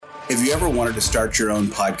If you ever wanted to start your own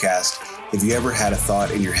podcast, if you ever had a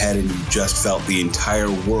thought in your head and you just felt the entire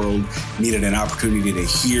world needed an opportunity to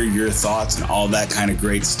hear your thoughts and all that kind of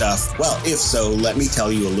great stuff, well, if so, let me tell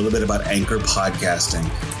you a little bit about Anchor Podcasting.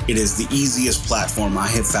 It is the easiest platform I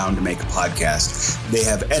have found to make a podcast. They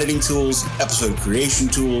have editing tools, episode creation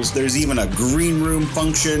tools. There's even a green room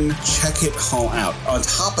function. Check it all out. On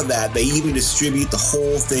top of that, they even distribute the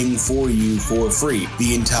whole thing for you for free.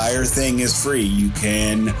 The entire thing is free. You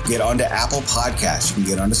can get onto Apple Podcasts. You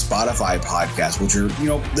can get onto Spotify Podcasts, which are,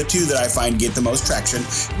 the two that I find get the most traction.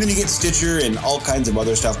 And then you get Stitcher and all kinds of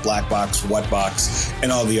other stuff, Black Box, What Box,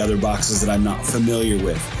 and all the other boxes that I'm not familiar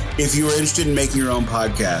with. If you are interested in making your own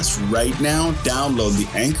podcast right now, download the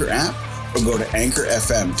Anchor app or go to Anchor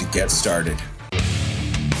FM to get started.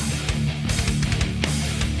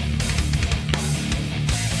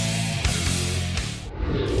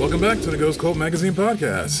 Welcome back to the Ghost Cult Magazine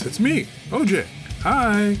podcast. It's me, OJ.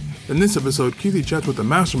 Hi. In this episode, Keithy chats with the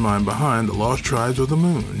mastermind behind The Lost Tribes of the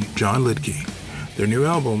Moon, John Liedke. Their new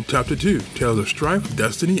album, Chapter 2, Tales of Strife,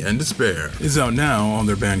 Destiny, and Despair, is out now on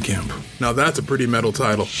their Bandcamp. Now that's a pretty metal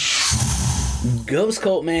title. Ghost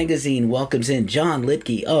Cult Magazine welcomes in John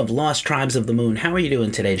Liedke of Lost Tribes of the Moon. How are you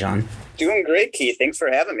doing today, John? Doing great, Keith. Thanks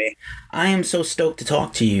for having me. I am so stoked to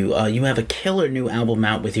talk to you. You have a killer new album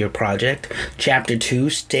out with your project, Chapter 2,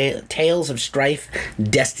 Tales of Strife,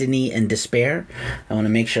 Destiny, and Despair. I want to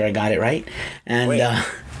make sure I got it right. And,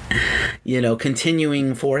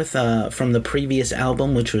 continuing forth from the previous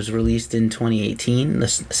album, which was released in 2018, the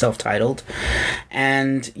self-titled.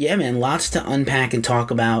 And yeah, man, lots to unpack and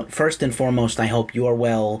talk about. First and foremost, I hope you're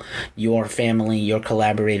well, your family, your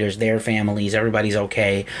collaborators, their families, everybody's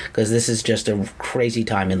okay, because this is just a crazy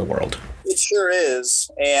time in the world. It sure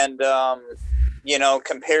is. And,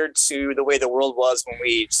 compared to the way the world was when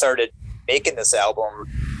we started making this album,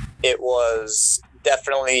 it was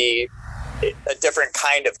definitely a different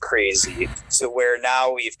kind of crazy, to where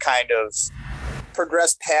now we've kind of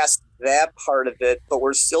progressed past that part of it, but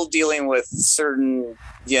we're still dealing with certain,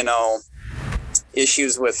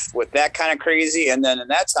 issues with that kind of crazy. And then in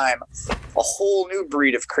that time, a whole new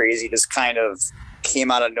breed of crazy just kind of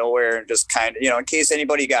came out of nowhere and just kind of, in case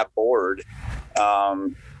anybody got bored,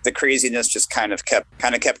 the craziness just kind of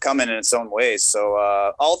kept coming in its own way. So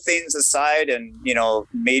all things aside and,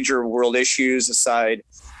 major world issues aside,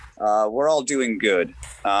 we're all doing good.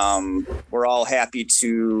 We're all happy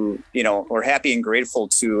to, we're happy and grateful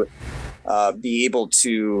to be able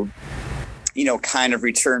to, kind of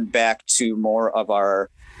return back to more of our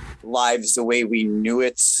lives the way we knew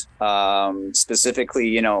it,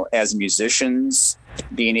 specifically, as musicians,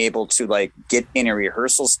 being able to get in a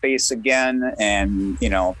rehearsal space again and,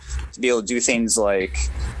 to be able to do things like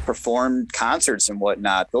perform concerts and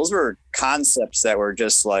whatnot. Those were concepts that were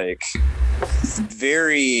just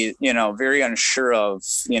very unsure of,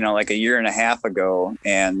 a year and a half ago.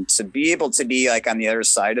 And to be able to be on the other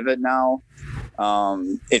side of it now,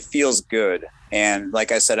 it feels good. And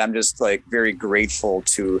like I said, I'm just very grateful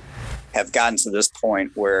to have gotten to this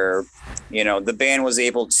point where, the band was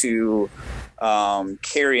able to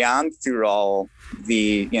carry on through all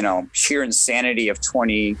the, sheer insanity of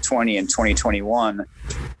 2020 and 2021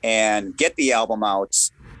 and get the album out.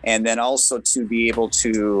 And then also to be able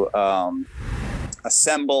to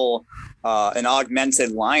assemble an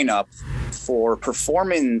augmented lineup for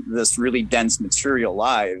performing this really dense material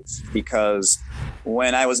live. Because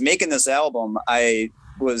when I was making this album, I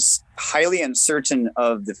was highly uncertain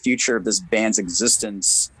of the future of this band's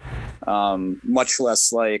existence, much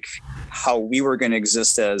less how we were going to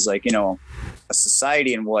exist as a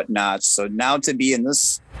society and whatnot. So now to be in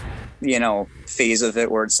this, phase of it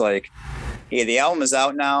where it's hey, the album is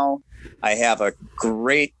out now. I have a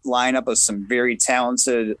great lineup of some very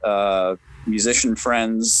talented musician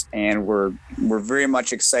friends, and we're very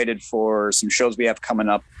much excited for some shows we have coming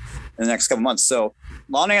up in the next couple months. So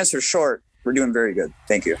long answer short, we're doing very good.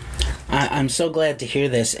 Thank you. I'm so glad to hear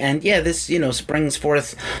this. And yeah, this, springs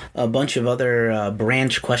forth a bunch of other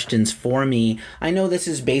branch questions for me. I know this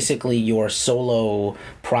is basically your solo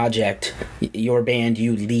project, your band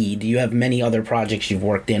you lead. You have many other projects you've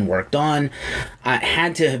worked on. It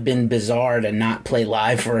had to have been bizarre to not play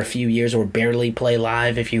live for a few years or barely play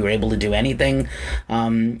live if you were able to do anything.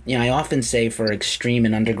 I often say for extreme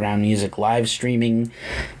and underground music, live streaming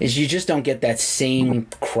is you just don't get that same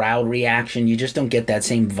crowd reaction. You just don't get that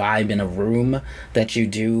same vibe in a room that you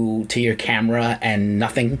do to your camera and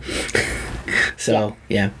nothing. So,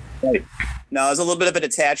 yeah. Right. No, there's a little bit of an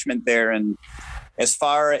attachment there. And as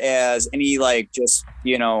far as any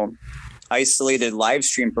isolated live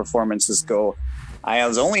stream performances go, I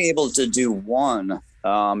was only able to do one.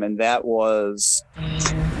 And that was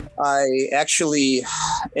I actually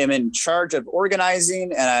am in charge of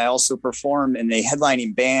organizing, and I also perform in a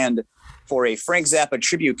headlining band for a Frank Zappa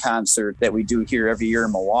tribute concert that we do here every year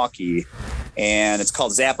in Milwaukee. And it's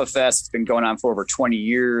called Zappa Fest. It's been going on for over 20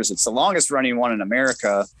 years. It's the longest running one in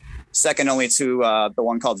America, second only to the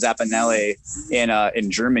one called Zappanelle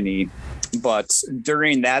in Germany. But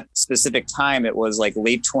during that specific time, it was like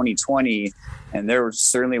late 2020, and there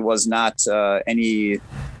certainly was not any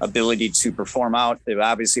ability to perform out. It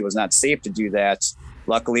obviously was not safe to do that.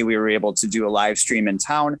 Luckily, we were able to do a live stream in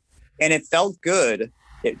town, and it felt good.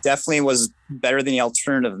 It definitely was better than the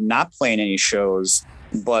alternative of not playing any shows,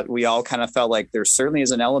 but we all kind of felt like there certainly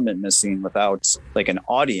is an element missing without like an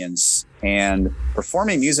audience. And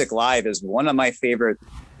performing music live is one of my favorite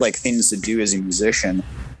like things to do as a musician.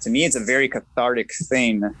 To me, it's a very cathartic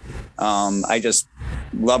thing. I just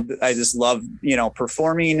love,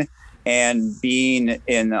 performing and being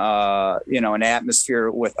in, an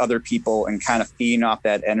atmosphere with other people and kind of feeding off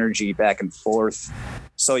that energy back and forth.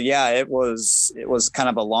 So yeah, it was kind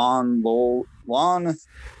of a long,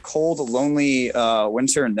 cold, lonely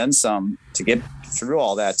winter and then some to get through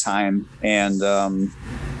all that time. And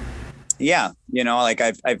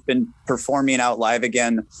I've been performing out live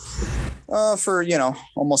again for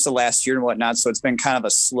almost the last year and whatnot. So it's been kind of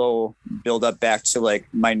a slow build up back to like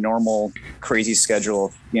my normal crazy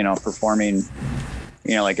schedule of performing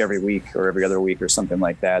like every week or every other week or something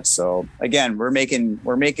like that. So again, we're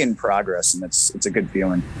making progress, and it's a good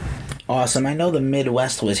feeling. Awesome. I know the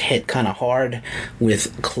Midwest was hit kind of hard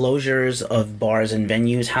with closures of bars and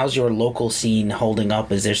venues. How's your local scene holding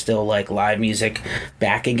up? Is there still like live music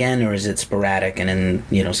back again, or is it sporadic and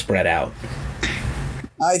then spread out?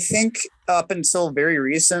 I think up until very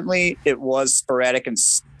recently, it was sporadic and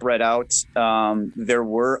spread out. There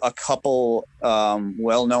were a couple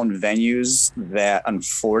well-known venues that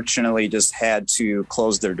unfortunately just had to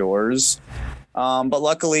close their doors. But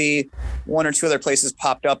luckily, one or two other places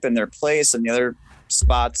popped up in their place, and the other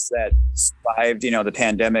spots that survived, the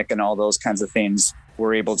pandemic and all those kinds of things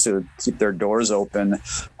were able to keep their doors open.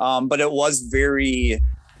 But it was very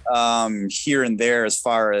here and there as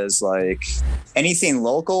far as like anything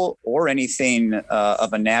local or anything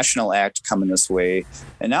of a national act coming this way.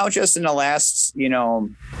 And now just in the last,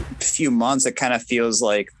 few months, it kind of feels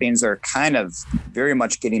like things are kind of very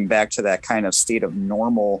much getting back to that kind of state of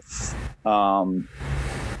normal.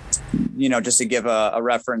 Just to give a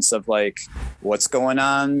reference of like what's going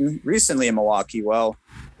on recently in Milwaukee. Well,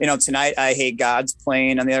 tonight I Hate God's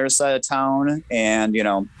playing on the other side of town, and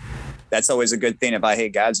that's always a good thing if I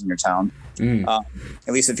Hate God's in your town, at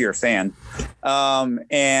least if you're a fan.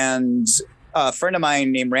 And a friend of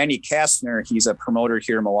mine named Randy Kastner, he's a promoter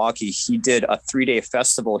here in Milwaukee. He did a 3-day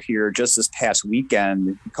festival here just this past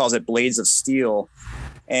weekend. He calls it Blades of Steel.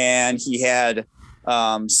 And he had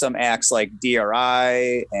some acts like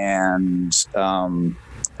DRI and an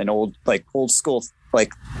old school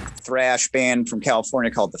thrash band from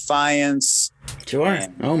California called Defiance. Sure.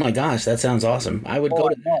 And, oh my gosh, that sounds awesome. I would go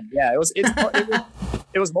to that. Yeah,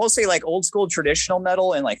 it was mostly like old school traditional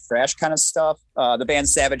metal and like thrash kind of stuff. The band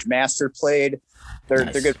Savage Master played. They're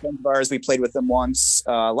good friends of ours. We played with them once.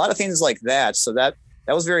 A lot of things like that. So that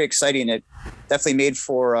was very exciting. It definitely made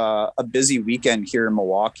for a busy weekend here in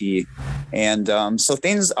Milwaukee. And so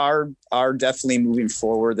things are definitely moving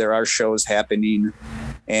forward. There are shows happening,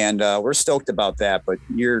 and we're stoked about that. But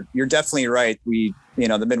you're definitely right. The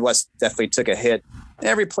Midwest definitely took a hit.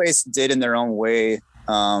 Every place did in their own way.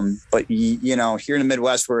 But here in the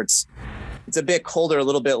Midwest, where it's a bit colder, a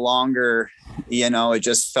little bit longer, it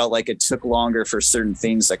just felt like it took longer for certain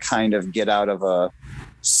things to kind of get out of a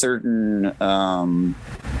certain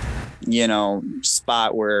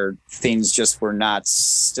spot where things just were not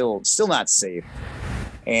still not safe.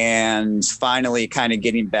 And finally kind of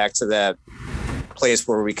getting back to that place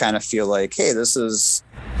where we kind of feel like, hey, this is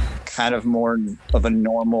kind of more of a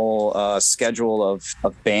normal schedule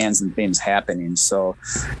of bands and things happening. So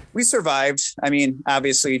we survived. I mean,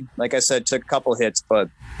 obviously, like I said, took a couple hits, but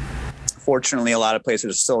fortunately a lot of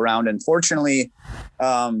places are still around, and fortunately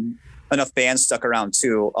enough bands stuck around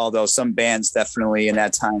too, although some bands definitely in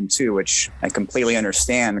that time too, which I completely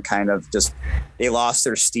understand, kind of just they lost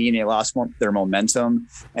their steam, they lost their momentum.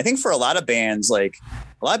 I think for a lot of bands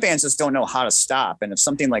just don't know how to stop, and if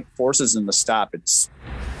something like forces them to stop, it's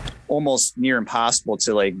almost near impossible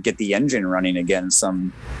to like get the engine running again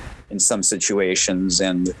in some situations.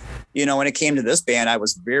 And when it came to this band, I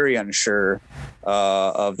was very unsure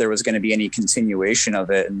of there was going to be any continuation of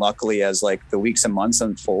it, and luckily as like the weeks and months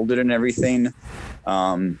unfolded and everything,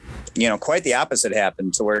 quite the opposite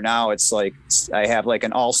happened, to where now it's like I have like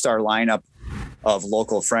an all-star lineup of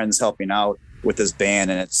local friends helping out with this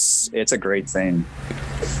band, and it's a great thing.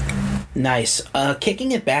 Nice.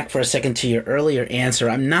 Kicking it back for a second to your earlier answer,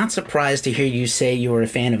 I'm not surprised to hear you say you were a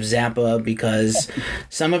fan of Zappa, because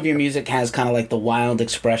some of your music has kind of like the wild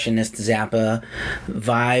expressionist Zappa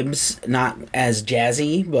vibes, not as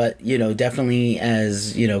jazzy, but, definitely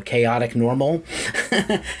as, chaotic normal.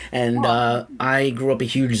 And I grew up a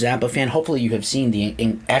huge Zappa fan. Hopefully you have seen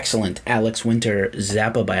the excellent Alex Winter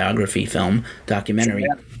Zappa biography film documentary.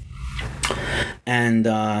 Yeah. And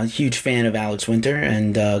huge fan of Alex Winter,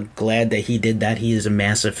 and glad that he did that. He is a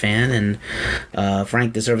massive fan, and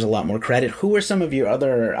Frank deserves a lot more credit. Who are some of your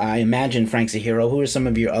other, I imagine Frank's a hero, who are some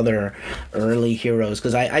of your other early heroes?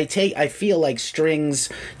 Because I feel like strings,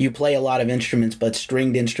 you play a lot of instruments, but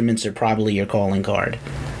stringed instruments are probably your calling card.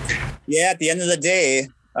 Yeah, at the end of the day,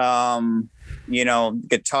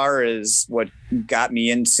 guitar is what got me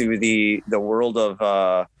into the world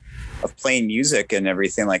of playing music and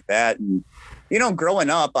everything like that. And, growing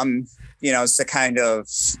up, I'm, to kind of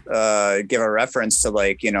give a reference to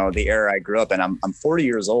like, the era I grew up in. I'm 40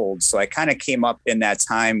 years old. So I kind of came up in that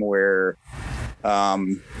time where,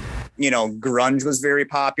 grunge was very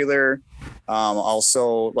popular.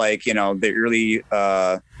 Also like, the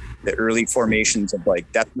early formations of like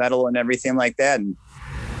death metal and everything like that. And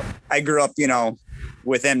I grew up,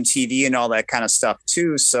 with MTV and all that kind of stuff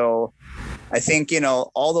too. So I think,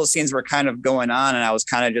 all those things were kind of going on, and I was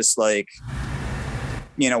kind of just like,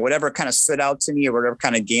 whatever kind of stood out to me or whatever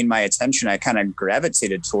kind of gained my attention, I kind of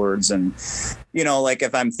gravitated towards. And, like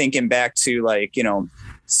if I'm thinking back to like,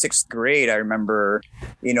 sixth grade, I remember,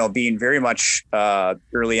 being very much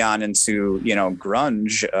early on into,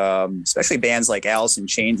 grunge, especially bands like Alice in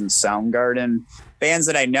Chains and Soundgarden, bands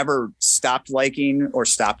that I never stopped liking or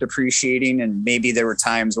stopped appreciating. And maybe there were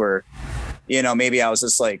times where, maybe I was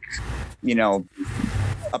just like,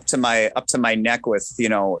 up to my neck with,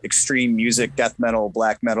 extreme music, death metal,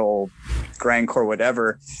 black metal, grindcore,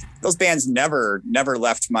 whatever. Those bands never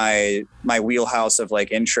left my wheelhouse of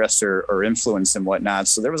like interest or influence and whatnot.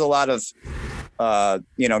 So there was a lot of,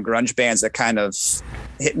 grunge bands that kind of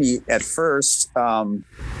hit me at first, and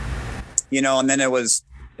then it was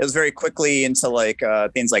very quickly into like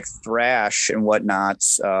things like thrash and whatnot.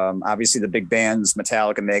 Obviously the big bands,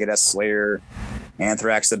 Metallica, Megadeth, Slayer,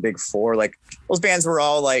 Anthrax, the Big Four, like those bands were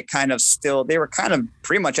all like kind of they were kind of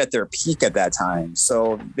pretty much at their peak at that time.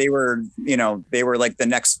 So they were like the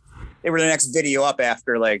next video up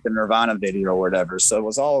after like the Nirvana video or whatever. So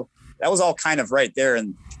that was all kind of right there.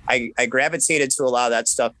 And I gravitated to a lot of that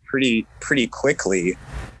stuff pretty quickly.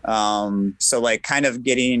 So like kind of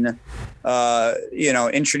getting,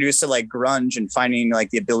 introduced to like grunge and finding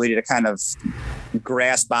like the ability to kind of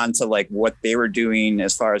grasp onto like what they were doing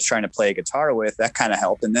as far as trying to play guitar with, that kind of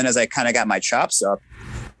helped. And then as I kind of got my chops up,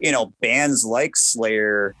 bands like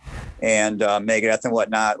Slayer and Megadeth and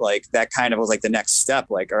whatnot, like that kind of was like the next step.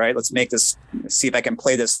 Like, all right, let's see if I can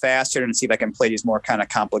play this faster and see if I can play these more kind of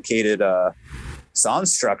complicated song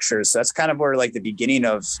structures. So that's kind of where like the beginning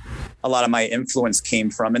of a lot of my influence came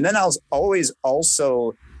from. And then I was always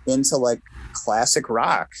also into like classic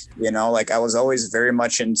rock, like I was always very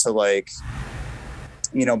much into like,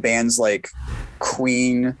 bands like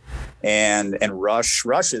Queen and Rush.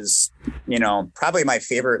 Rush is, probably my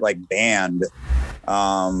favorite like band.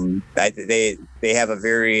 They have a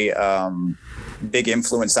very big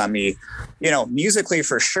influence on me, musically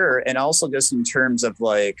for sure. And also just in terms of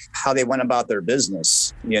like how they went about their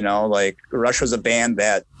business, like Rush was a band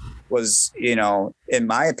that was, in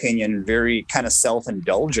my opinion, very kind of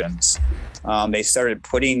self-indulgent. They started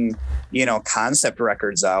putting, concept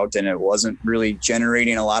records out, and it wasn't really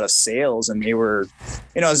generating a lot of sales. And they were,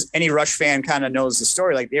 as any Rush fan kind of knows the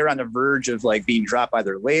story, like they were on the verge of like being dropped by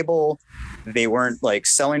their label. They weren't like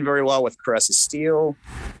selling very well with Caress of Steel.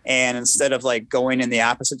 And instead of like going in the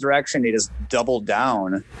opposite direction, they just doubled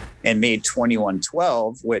down and made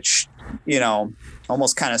 2112, which,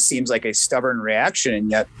 almost kind of seems like a stubborn reaction. And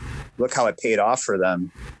yet look how it paid off for them.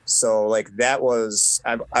 So like that was,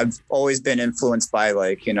 I've always been influenced by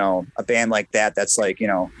like, a band like that. That's like,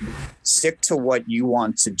 stick to what you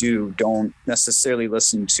want to do. Don't necessarily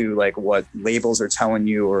listen to like what labels are telling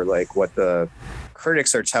you or like what the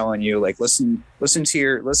critics are telling you. Like listen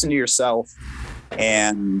to yourself.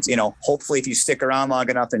 And, hopefully if you stick around long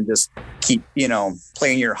enough and just keep,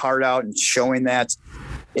 playing your heart out and showing that,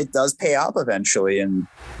 it does pay off eventually. And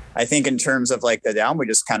I think in terms of like the album we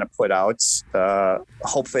just kind of put out,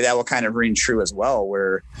 hopefully that will kind of ring true as well,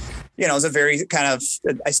 where, it's a very kind of,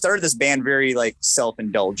 I started this band very like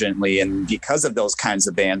self-indulgently, and because of those kinds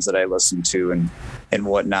of bands that I listened to and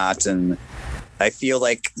whatnot. And I feel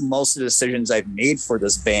like most of the decisions I've made for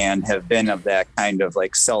this band have been of that kind of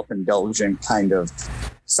like self-indulgent kind of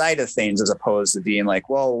side of things, as opposed to being like,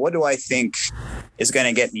 well, what do I think is going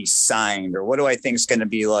to get me signed, or what do I think is going to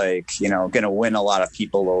be like, going to win a lot of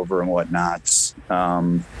people over and whatnot.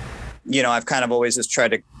 I've kind of always just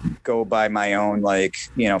tried to go by my own, like,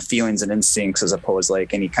 feelings and instincts, as opposed to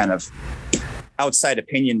like any kind of outside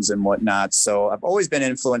opinions and whatnot. So I've always been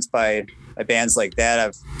influenced by bands like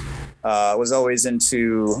that. I was always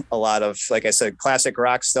into a lot of, like I said, classic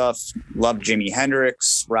rock stuff. Loved Jimi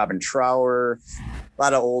Hendrix, Robin Trower, a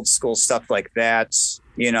lot of old school stuff like that,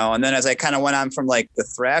 and then as I kind of went on from like the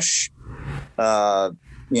thrash,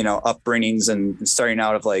 upbringings and starting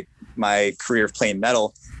out of like my career of playing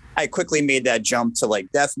metal, I quickly made that jump to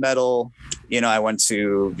like death metal. I went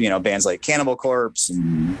to, bands like Cannibal Corpse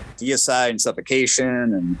and Deicide and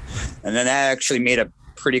Suffocation. And then I actually made a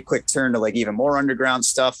pretty quick turn to like even more underground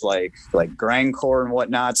stuff like grindcore and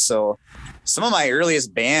whatnot. So some of my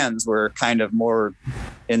earliest bands were kind of more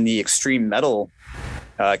in the extreme metal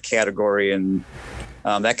category. And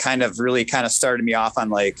that kind of really kind of started me off on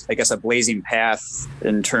like, I guess, a blazing path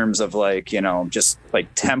in terms of like, just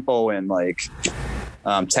like tempo and like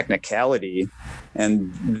technicality.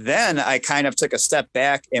 And then I kind of took a step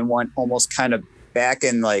back and went almost kind of back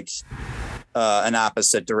in like an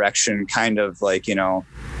opposite direction, kind of like,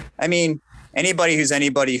 anybody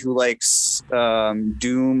who likes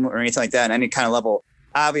doom or anything like that on any kind of level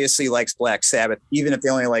obviously likes Black Sabbath, even if they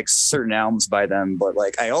only like certain albums by them. But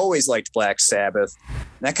like, I always liked Black Sabbath.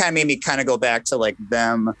 And that kind of made me kind of go back to like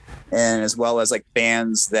them, and as well as like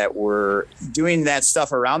bands that were doing that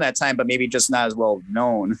stuff around that time, but maybe just not as well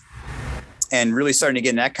known, and really starting to get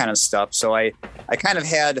in that kind of stuff. So I kind of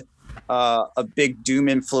had a big doom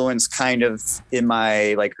influence kind of in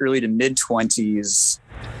my like early to mid 20s.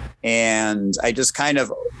 And I just kind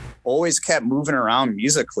of always kept moving around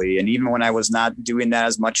musically. And even when I was not doing that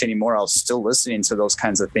as much anymore, I was still listening to those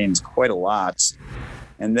kinds of things quite a lot.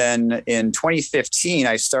 And then in 2015,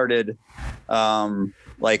 I started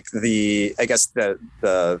like the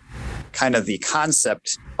kind of the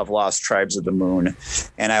concept of Lost Tribes of the Moon.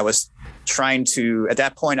 And I was trying to, at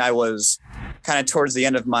that point, I was kind of towards the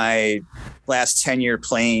end of my last 10-year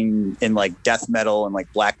playing in like death metal and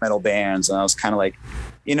like black metal bands. And I was kind of like,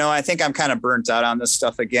 I think I'm kind of burnt out on this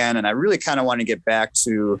stuff again. And I really kind of want to get back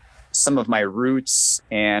to some of my roots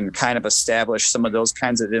and kind of establish some of those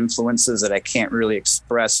kinds of influences that I can't really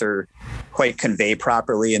express or quite convey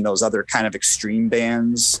properly in those other kind of extreme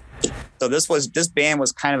bands. So this band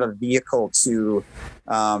was kind of a vehicle to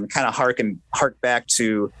kind of hark back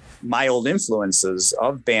to my old influences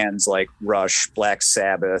of bands like Rush, Black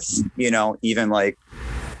Sabbath, even like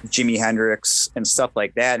Jimi Hendrix and stuff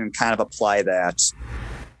like that, and kind of apply that.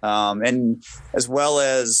 And as well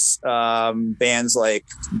as bands like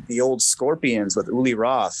the old Scorpions with Uli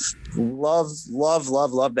Roth. Love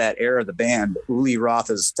that era of the band. Uli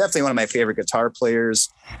Roth is definitely one of my favorite guitar players.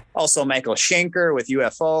 Also Michael Schenker with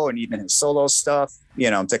UFO and even his solo stuff,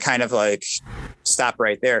 to kind of like stop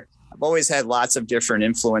right there. I've always had lots of different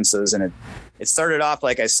influences, and it started off,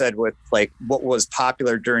 like I said, with like what was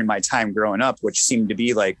popular during my time growing up, which seemed to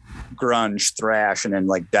be like grunge, thrash, and then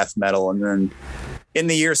like death metal. And then in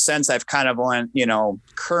the years since, I've kind of went,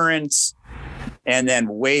 current and then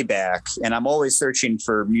way back. And I'm always searching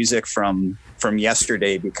for music from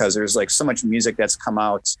yesterday, because there's like so much music that's come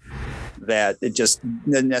out that it just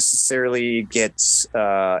doesn't necessarily gets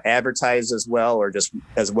advertised as well or just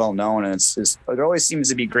as well known. And there always seems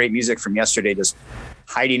to be great music from yesterday just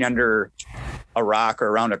hiding under a rock or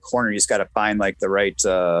around a corner. You just got to find like the right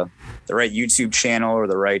YouTube channel or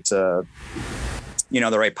the right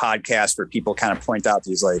podcast where people kind of point out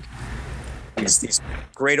these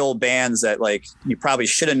great old bands that like you probably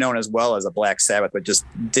should have known as well as a Black Sabbath, but just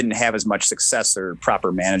didn't have as much success or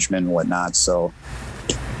proper management and whatnot. So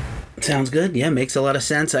Sounds good. Yeah, makes a lot of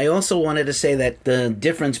sense. I also wanted to say that the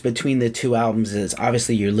difference between the two albums is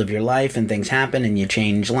obviously you live your life and things happen and you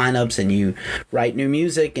change lineups and you write new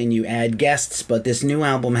music and you add guests, but this new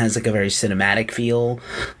album has like a very cinematic feel,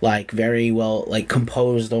 like very well like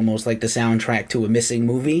composed, almost like the soundtrack to a missing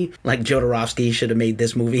movie. Like Jodorowsky should have made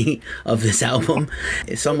this movie of this album.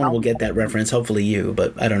 Someone will get that reference, hopefully you,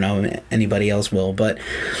 but I don't know, anybody else will. But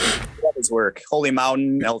work. Holy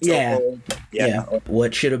Mountain, El Topo. Yeah.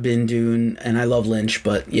 What Should Have Been Dune, and I love Lynch,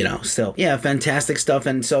 but still, fantastic stuff.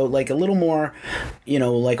 And so like a little more,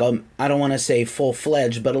 like I don't want to say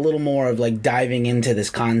full-fledged, but a little more of like diving into this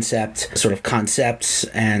sort of concepts,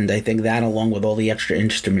 and I think that along with all the extra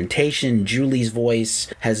instrumentation, Julie's voice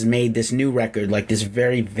has made this new record like this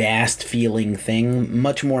very vast feeling thing,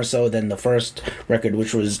 much more so than the first record,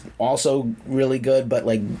 which was also really good, but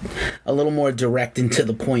like a little more direct and to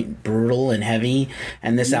the point, brutal and heavy.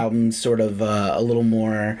 And this album's sort of a little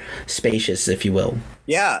more spacious, if you will.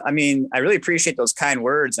 Yeah, I mean, I really appreciate those kind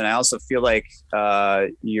words, and I also feel like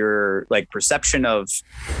your like perception of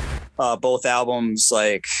both albums,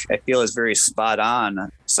 like I feel is very spot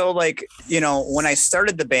on. So like, when I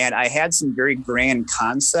started the band, I had some very grand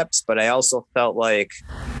concepts, but I also felt like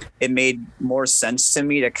it made more sense to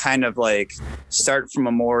me to kind of like start from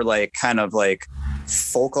a more like kind of like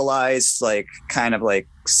focalized, like kind of like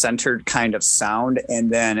centered kind of sound,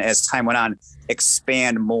 and then as time went on,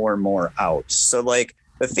 expand more and more out. So like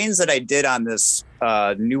the things that I did on this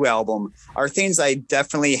new album are things I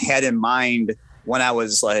definitely had in mind when I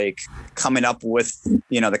was like coming up with,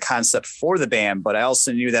 the concept for the band. But I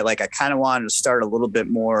also knew that like I kind of wanted to start a little bit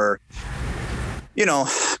more,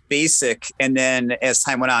 basic. And then as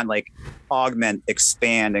time went on, like augment,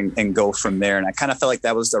 expand, and go from there. And I kind of felt like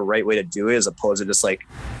that was the right way to do it, as opposed to just like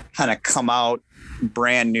kind of come out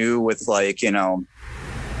brand new with like,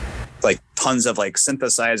 like tons of like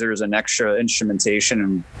synthesizers and extra instrumentation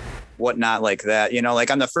and whatnot like that.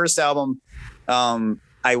 Like on the first album,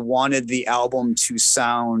 I wanted the album to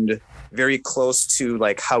sound very close to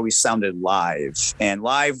like how we sounded live. And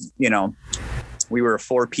live, we were a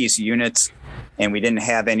 4-piece unit and we didn't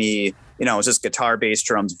have any, it was just guitar, bass,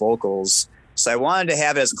 drums, vocals. So I wanted to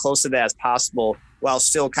have it as close to that as possible while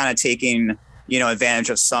still kind of taking, advantage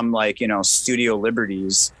of some like, studio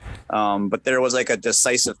liberties. But there was like a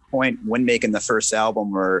decisive point when making the first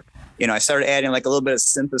album where, I started adding like a little bit of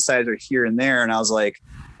synthesizer here and there. And I was like,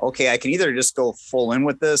 okay, I can either just go full in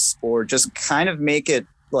with this or just kind of make it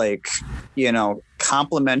like,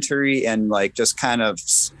 complementary and like just kind of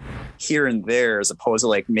here and there, as opposed to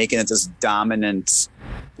like making it this dominant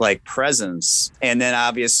like presence. And then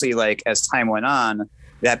obviously like as time went on,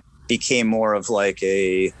 that became more of like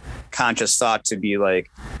a conscious thought to be like,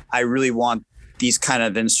 I really want these kind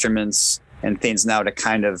of instruments and things now to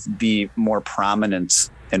kind of be more prominent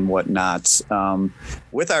and whatnot.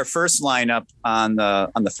 With our first lineup on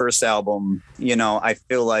the first album, I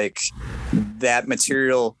feel like that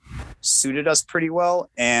material suited us pretty well.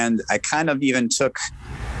 And I kind of even took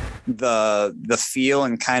the feel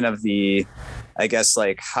and kind of the, I guess,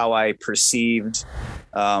 like how I perceived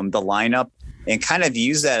the lineup and kind of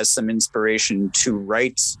used that as some inspiration to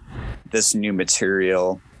write this new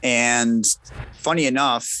material. And funny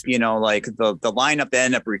enough, like the lineup that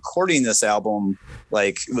ended up recording this album,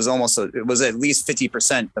 like it was at least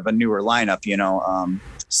 50% of a newer lineup,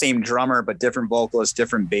 same drummer, but different vocalists,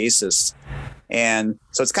 different bassists. And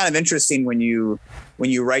so it's kind of interesting when you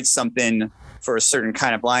write something for a certain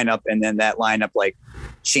kind of lineup and then that lineup like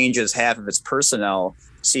changes half of its personnel.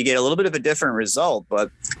 So you get a little bit of a different result.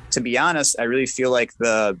 But to be honest, I really feel like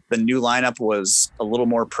the new lineup was a little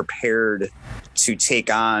more prepared to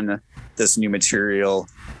take on this new material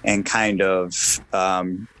and kind of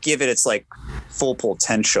give it its like full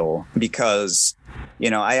potential, because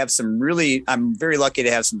I'm very lucky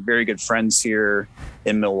to have some very good friends here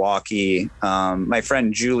in Milwaukee. My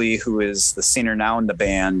friend Julie, who is the singer now in the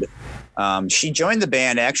band, she joined the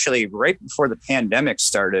band actually right before the pandemic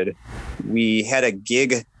started. We had a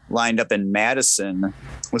gig lined up in Madison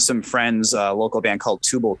with some friends, a local band called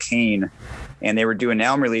Tubal Cain, and they were doing an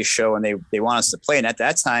album release show and they want us to play. And at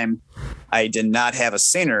that time, I did not have a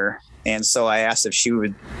singer. And so I asked if she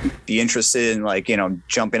would be interested in like,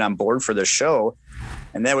 jumping on board for the show.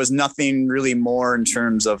 And there was nothing really more in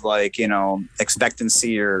terms of like,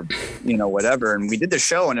 expectancy or, whatever. And we did the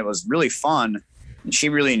show and it was really fun. And she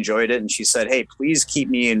really enjoyed it. And she said, hey, please keep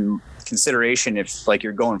me in consideration if like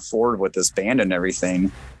you're going forward with this band and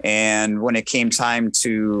everything. And when it came time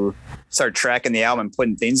to start tracking the album and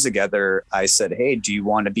putting things together, I said, hey, do you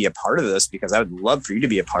want to be a part of this? Because I would love for you to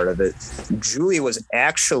be a part of it. Julie was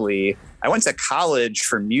actually, I went to college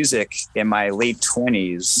for music in my late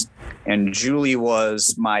 20s, and Julie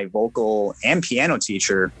was my vocal and piano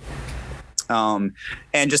teacher. And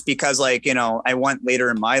just because like, I went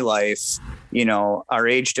later in my life, our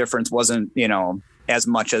age difference wasn't, as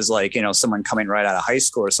much as like, someone coming right out of high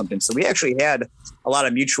school or something. So we actually had a lot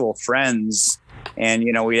of mutual friends, and,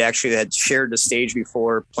 we actually had shared the stage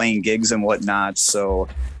before playing gigs and whatnot. So,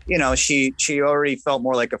 she already felt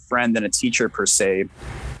more like a friend than a teacher per se.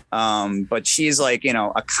 But she's like,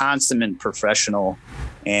 a consummate professional.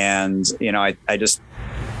 And, I just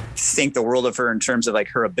think the world of her in terms of like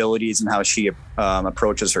her abilities and how she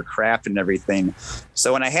approaches her craft and everything.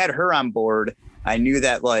 So when I had her on board, I knew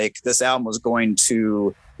that like this album was going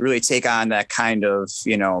to really take on that kind of,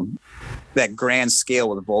 that grand scale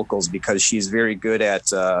with vocals, because she's very good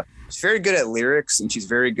at lyrics, and she's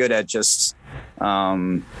very good at just,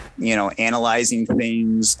 analyzing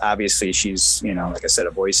things. Obviously she's, like I said,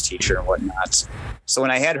 a voice teacher and whatnot. So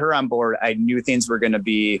when I had her on board, I knew things were going to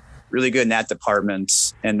be really good in that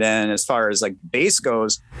department. And then as far as like bass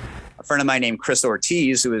goes, a friend of mine named Chris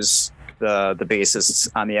Ortiz, who is the bassist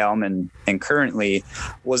on the album and currently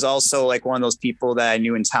was also like one of those people that I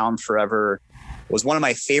knew in town forever, was one of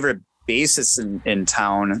my favorite bassists in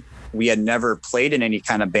town. We had never played in any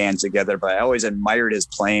kind of band together, but I always admired his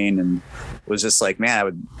playing and was just like, man, I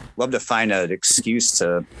would love to find an excuse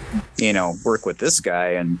to, work with this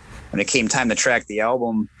guy. And when it came time to track the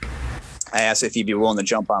album, I asked if he'd be willing to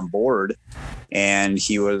jump on board, and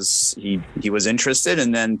he was interested.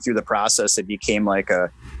 And then through the process, it became like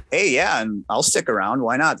hey, yeah, and I'll stick around.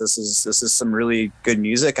 Why not? This is some really good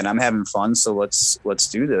music, and I'm having fun. So let's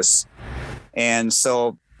do this. And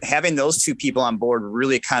so having those two people on board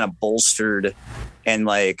really kind of bolstered and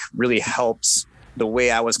like really helped the way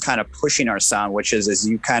I was kind of pushing our sound, which is, as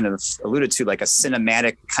you kind of alluded to, like a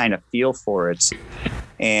cinematic kind of feel for it.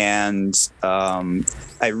 And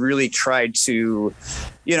I really tried to,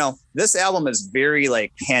 this album is very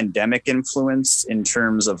like pandemic influenced in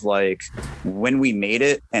terms of like when we made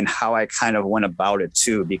it and how I kind of went about it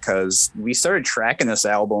too, because we started tracking this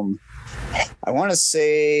album, I want to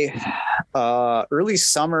say early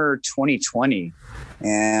summer 2020.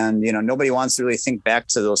 And, nobody wants to really think back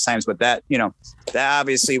to those times, but that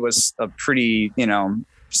obviously was a pretty,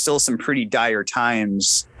 still some pretty dire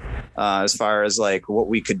times as far as like what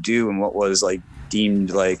we could do and what was like deemed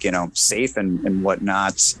like, safe and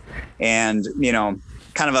whatnot. And,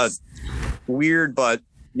 kind of a weird, but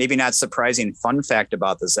maybe not surprising fun fact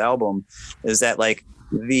about this album is that like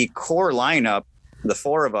the core lineup, the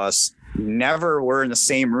four of us, never were in the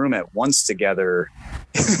same room at once together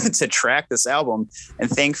to track this album. And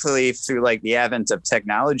thankfully, through like the advent of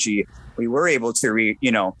technology, we were able to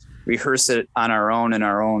rehearse it on our own in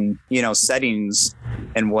our own, settings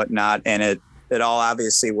and whatnot. And it all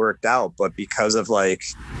obviously worked out. But because of like,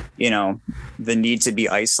 the need to be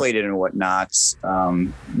isolated and whatnot,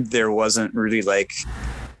 there wasn't really like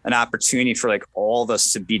an opportunity for like all of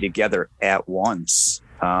us to be together at once.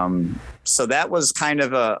 So that was kind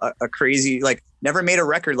of a crazy, like, never made a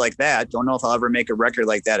record like that. Don't know if I'll ever make a record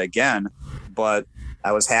like that again, but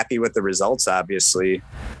I was happy with the results, obviously.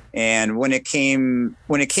 And when it came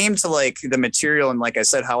to like the material and like I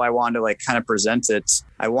said, how I wanted to like kind of present it,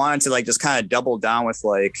 I wanted to like just kind of double down with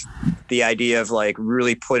like the idea of like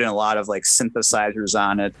really putting a lot of like synthesizers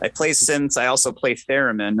on it. I play synths. I also play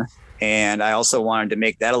theremin, and I also wanted to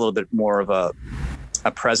make that a little bit more of a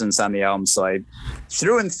presence on the album. So I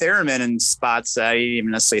threw in theremin in spots that I didn't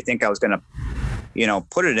even necessarily think I was going to,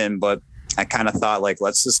 put it in, but I kind of thought like,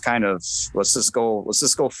 let's just go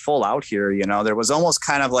full out here. There was almost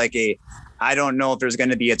kind of like I don't know if there's going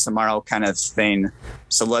to be a tomorrow kind of thing.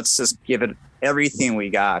 So let's just give it everything we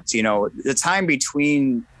got. The time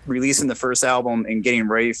between releasing the first album and getting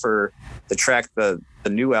ready for the track, the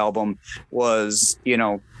new album was,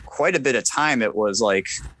 quite a bit of time. It was like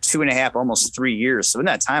 2.5, almost 3 years. So in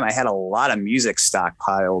that time, I had a lot of music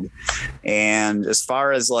stockpiled. And as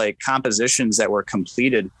far as like compositions that were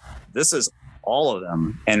completed, this is all of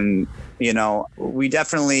them. And, we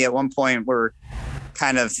definitely at one point were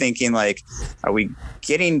kind of thinking like, are we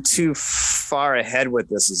getting too far ahead with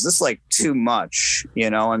this? Is this like too much?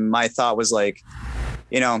 And my thought was like,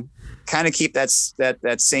 kind of keep that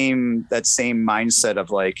same mindset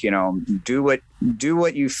of like, do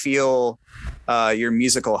what you feel your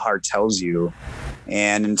musical heart tells you.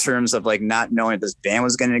 And in terms of like not knowing if this band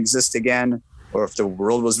was going to exist again, or if the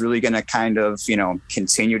world was really going to kind of,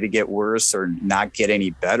 continue to get worse or not get any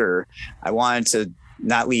better, I wanted to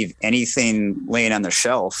not leave anything laying on the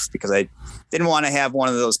shelf, because I didn't want to have one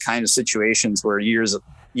of those kind of situations where years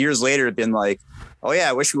later it'd been like, oh yeah,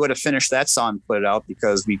 I wish we would have finished that song, put it out,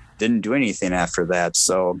 because we didn't do anything after that.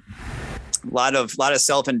 So a lot of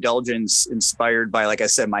self-indulgence inspired by, like I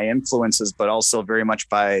said, my influences, but also very much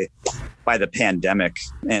by the pandemic.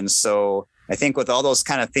 And so I think with all those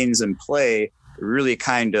kind of things in play, it really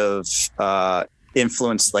kind of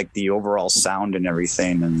influenced like the overall sound and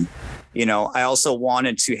everything. And, I also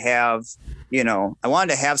wanted to have,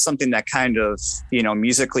 something that kind of,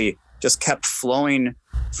 musically just kept flowing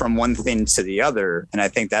from one thing to the other. And I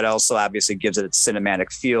think that also obviously gives it its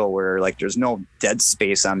cinematic feel where like there's no dead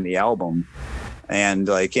space on the album. And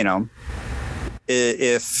like, you know,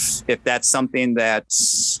 if that's something that,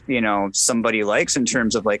 you know, somebody likes in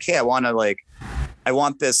terms of like, hey, I want to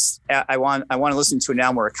listen to an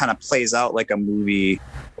album where it kind of plays out like a movie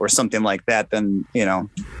or something like that, then, you know,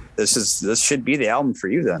 this should be the album for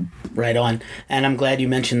you then. Right on. And I'm glad you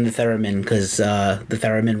mentioned the theremin, because the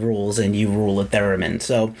theremin rules and you rule a theremin.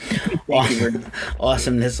 So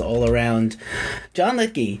awesomeness all around. John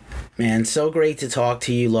Liedke, man, so great to talk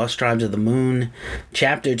to you. Lost Tribes of the Moon,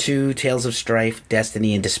 Chapter 2, Tales of Strife,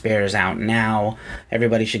 Destiny, and Despair is out now.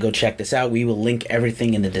 Everybody should go check this out. We will link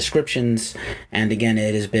everything in the descriptions. And again,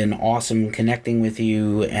 it has been awesome connecting with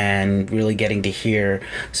you and really getting to hear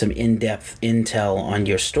some in-depth intel on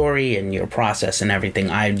your story and your process and everything.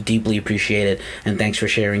 I deeply appreciate it, and thanks for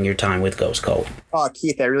sharing your time with Ghost Cult. Oh,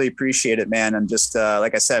 Keith, I really appreciate it, man. I'm just,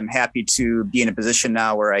 like I said, I'm happy to be in a position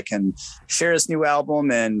now where I can share this new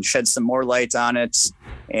album and shed some more light on it.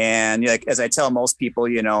 And like, as I tell most people,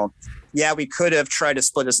 you know, yeah, we could have tried to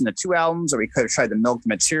split this into 2 albums, or we could have tried to milk the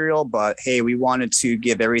material, but hey, we wanted to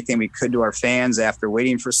give everything we could to our fans after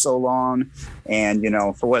waiting for so long. And, you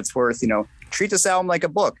know, for what it's worth, you know, treat this album like a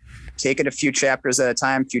book. Take it a few chapters at a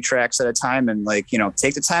time, few tracks at a time, and like, you know,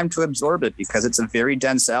 take the time to absorb it, because it's a very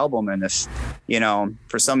dense album. And if, you know,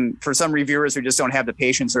 for some reviewers who just don't have the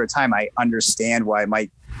patience or the time, I understand why it might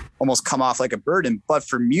almost come off like a burden. But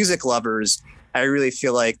for music lovers, I really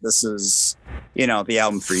feel like this is, you know, the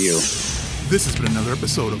album for you. This has been another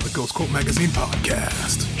episode of the Ghost Cult Magazine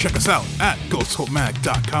podcast. Check us out at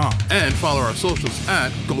ghostcultmag.com and follow our socials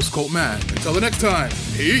at Ghost Cult Mag. Until the next time,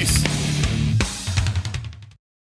 peace.